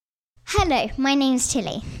Hello, my name's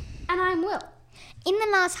Tillie. And I'm Will. In the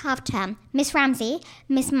last half term, Miss Ramsey,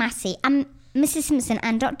 Miss Massey and Mrs Simpson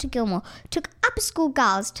and Dr Gilmore took upper school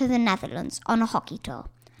girls to the Netherlands on a hockey tour.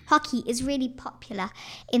 Hockey is really popular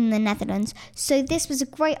in the Netherlands, so this was a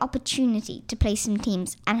great opportunity to play some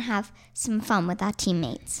teams and have some fun with our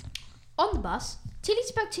teammates. On the bus, Tillie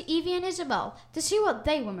spoke to Evie and Isabel to see what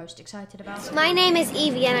they were most excited about. My name is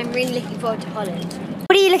Evie and I'm really looking forward to Holland.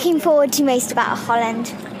 What are you looking forward to most about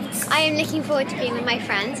Holland? I am looking forward to being with my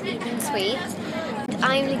friends, eating sweets.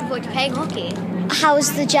 I am looking forward to playing hockey.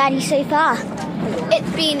 How's the journey so far?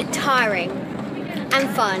 It's been tiring and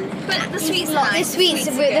fun. But the sweets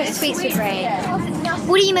were great.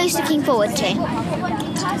 What are you most looking forward to?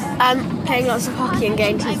 Playing lots of hockey and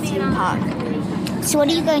going to the theme park. So what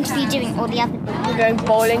are you going to be doing all the other days? We're going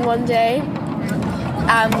bowling one day.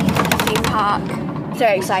 Theme park. So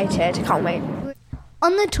excited, can't wait.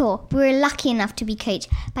 On the tour, we were lucky enough to be coached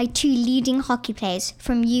by two leading hockey players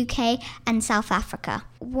from UK and South Africa.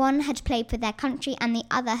 One had played for their country and the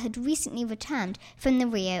other had recently returned from the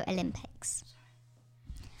Rio Olympics.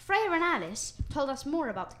 Freya and Alice told us more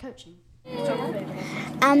about the coaching.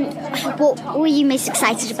 What were you most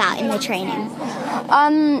excited about in the training?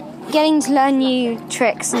 Getting to learn new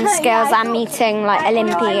tricks and skills and meeting like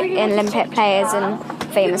Olympic players and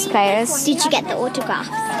famous players. Did you get the autographs?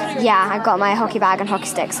 Yeah, I got my hockey bag and hockey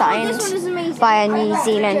stick signed by a New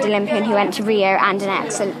Zealand Olympian who went to Rio and an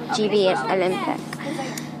ex-GB Olympic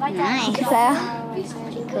Nice. player.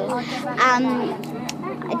 Cool.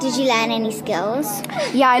 Did you learn any skills?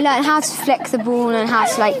 Yeah, I learned how to flick the ball and how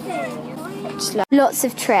to lots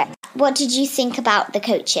of tricks. What did you think about the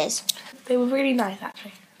coaches? They were really nice,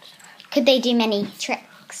 actually. Could they do many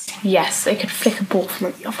tricks? Yes, they could flick a ball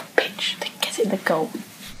from the other pitch. They could get it in the goal.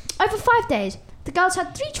 Over 5 days, the girls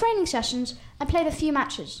had 3 training sessions and played a few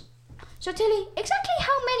matches. So Tillie, exactly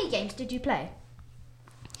how many games did you play?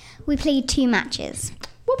 We played 2 matches.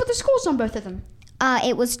 What were the scores on both of them?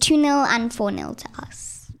 It was 2-0 and 4-0 to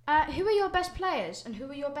us. Who were your best players and who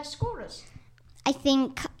were your best scorers? I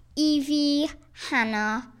think Evie,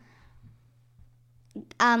 Hannah,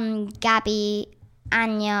 Gabby,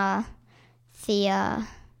 Anya, Thea.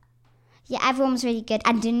 Yeah, everyone was really good.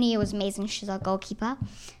 And Dania was amazing. She's our goalkeeper.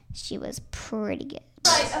 She was pretty good.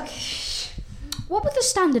 Right, okay. What was the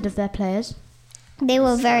standard of their players? They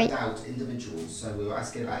were very... out individuals, so we were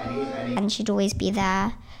asking about any... And she'd always be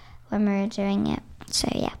there when we were doing it. So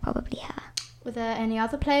yeah, probably her. Were there any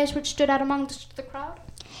other players which stood out amongst the crowd?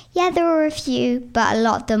 Yeah, there were a few, but a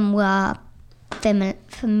lot of them were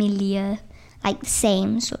familiar, like the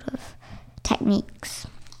same sort of techniques.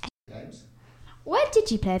 games. Where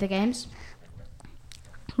did you play the games?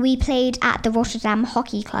 We played at the Rotterdam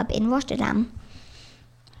Hockey Club in Rotterdam.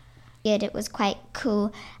 It was quite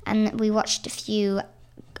cool, and we watched a few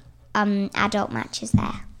adult matches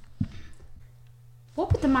there.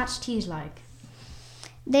 What were the match teas like?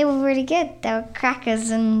 They were really good. They were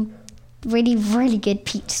crackers and really, really good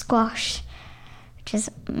peach squash, which is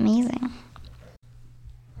amazing.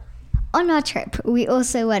 On our trip, we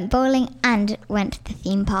also went bowling and went to the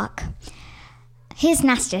theme park. Here's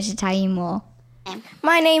Nastia to tell you more.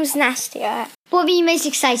 My name's Nastia. What were you most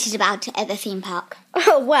excited about at the theme park?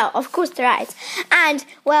 Oh, well, of course the rides. And,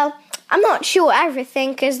 well, I'm not sure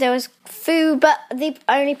everything because there was food, but the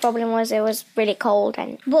only problem was it was really cold.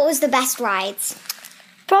 And What was the best rides?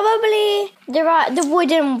 probably the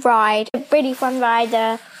wooden ride, a really fun ride,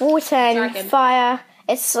 the water and fire.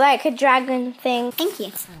 It's like a dragon thing. Thank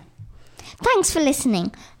you. Thanks for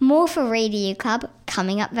listening. More for Radio Club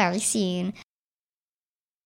coming up very soon.